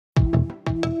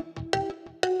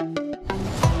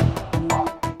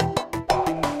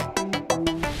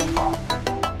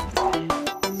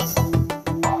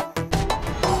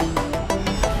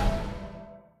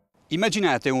Imagine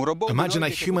a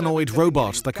humanoid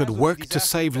robot that could work to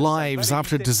save lives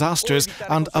after disasters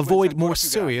and avoid more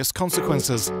serious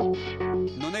consequences.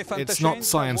 It's not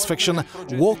science fiction.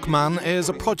 Walkman is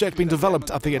a project being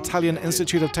developed at the Italian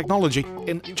Institute of Technology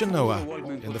in Genoa.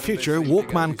 In the future,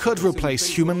 Walkman could replace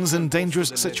humans in dangerous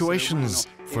situations.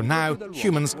 For now,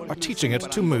 humans are teaching it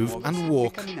to move and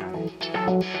walk.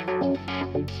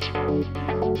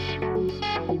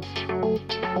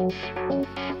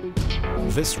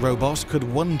 This robot could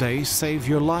one day save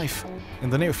your life. In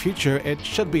the near future, it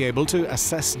should be able to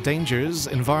assess dangers,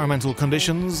 environmental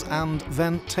conditions, and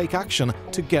then take action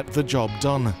to get the job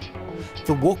done.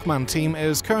 The Walkman team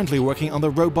is currently working on the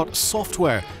robot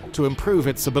software to improve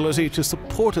its ability to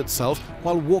support itself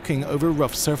while walking over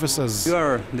rough surfaces. You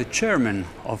are the chairman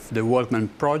of the Walkman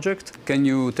project. Can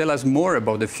you tell us more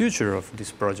about the future of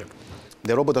this project?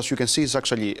 The robot, as you can see, is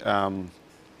actually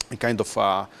a kind of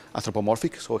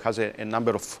anthropomorphic, so it has a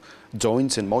number of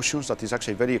joints and motions that is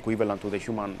actually very equivalent to the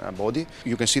human body.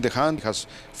 You can see the hand, it has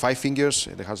 5 fingers,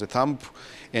 it has a thumb,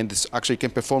 and this actually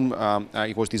can perform,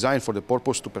 it was designed for the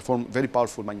purpose to perform very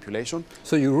powerful manipulation.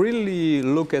 So you really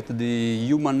look at the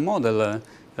human model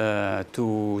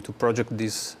to project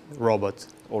this robot?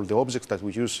 All the objects that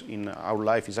we use in our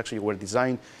life were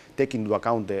designed taking into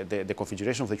account the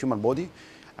configuration of the human body.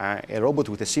 A robot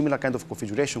with a similar kind of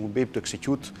configuration will be able to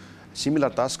execute similar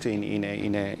tasks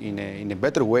in a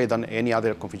better way than any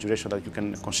other configuration that you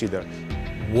can consider.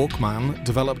 Walkman,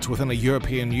 developed within a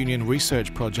European Union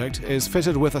research project, is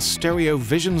fitted with a stereo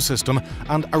vision system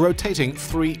and a rotating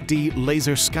 3D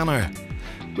laser scanner.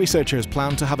 Researchers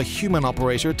plan to have a human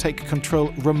operator take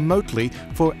control remotely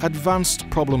for advanced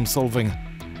problem solving.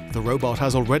 The robot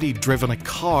has already driven a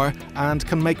car and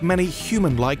can make many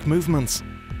human-like movements.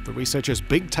 The researchers'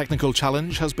 big technical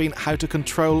challenge has been how to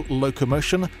control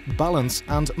locomotion, balance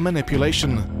and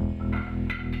manipulation.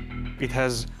 It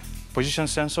has position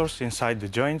sensors inside the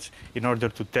joints in order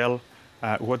to tell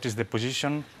what is the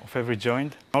position of every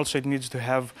joint. Also, it needs to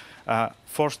have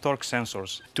force torque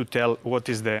sensors to tell what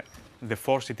is the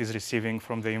force it is receiving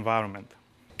from the environment.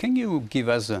 Can you give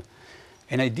us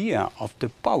an idea of the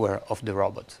power of the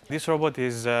robot? This robot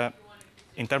is,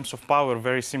 in terms of power,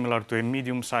 very similar to a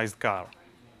medium-sized car.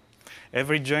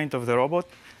 Every joint of the robot,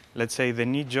 let's say the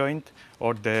knee joint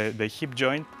or the hip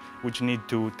joint, which need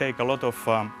to take a lot of,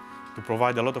 to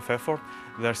provide a lot of effort,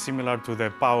 they're similar to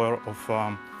the power of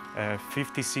a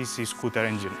 50cc scooter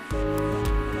engine.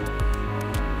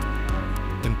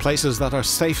 In places that are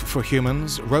safe for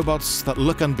humans, robots that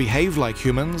look and behave like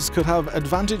humans could have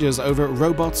advantages over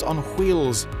robots on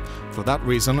wheels. For that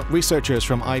reason, researchers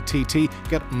from ITT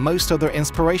get most of their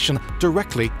inspiration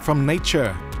directly from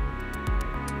nature.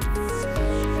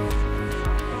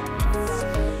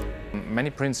 Many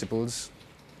principles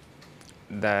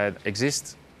that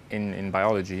exist in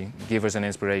biology give us an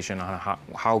inspiration on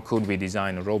how could we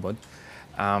design a robot.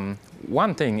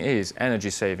 One thing is energy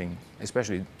saving,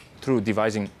 especially through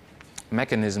devising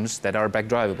mechanisms that are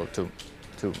backdrivable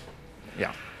to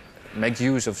make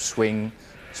use of swing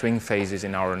phases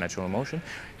in our natural motion.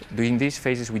 During these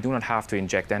phases, we do not have to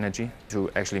inject energy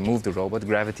to actually move the robot.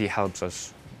 Gravity helps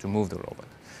us to move the robot.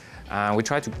 We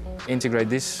try to integrate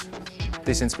this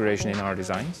inspiration in our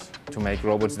designs to make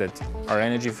robots that are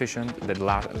energy efficient, that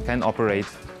can operate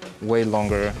way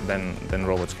longer than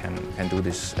robots can do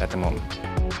this at the moment.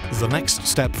 The next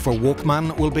step for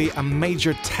Walkman will be a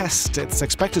major test. It's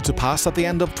expected to pass at the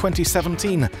end of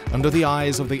 2017 under the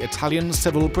eyes of the Italian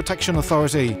Civil Protection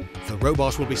Authority. The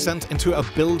robot will be sent into a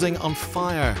building on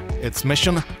fire. Its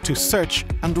mission: to search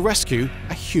and rescue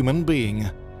a human being.